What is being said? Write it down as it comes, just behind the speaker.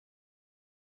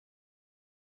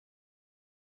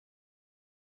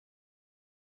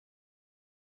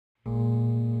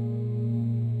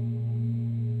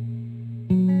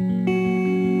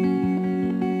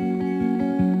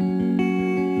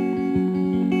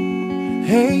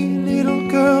Hey little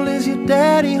girl, is your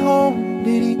daddy home?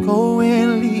 Did he go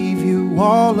and leave you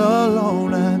all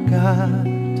alone? I got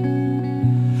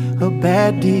a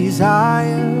bad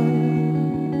desire.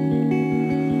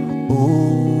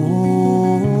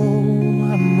 Oh,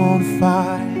 I'm on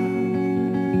fire.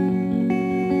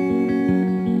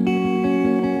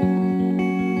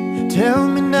 Tell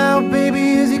me now,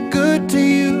 baby, is he good to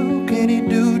you? Can he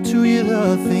do to you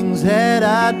the things that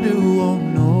I do? Oh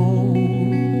no,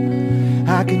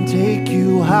 I can take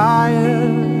you higher.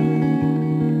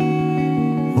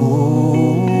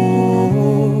 Oh,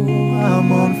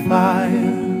 I'm on fire.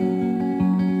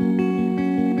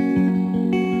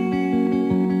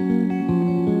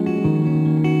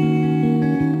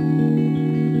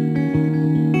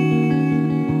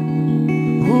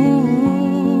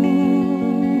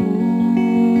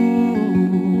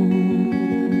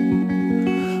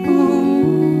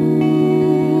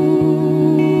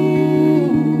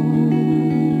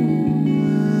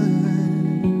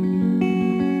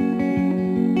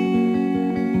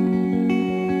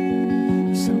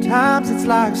 Sometimes it's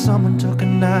like someone took a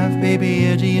knife, baby,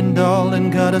 edgy and dull,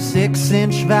 and cut a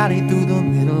 6-inch valley through the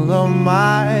middle of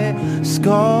my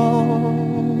skull.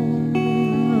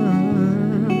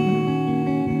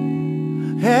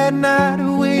 At night I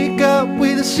wake up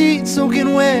with the sheets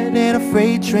soaking wet and a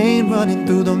freight train running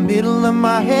through the middle of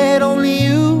my head. Only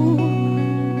you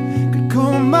could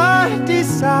cool my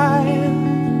desire.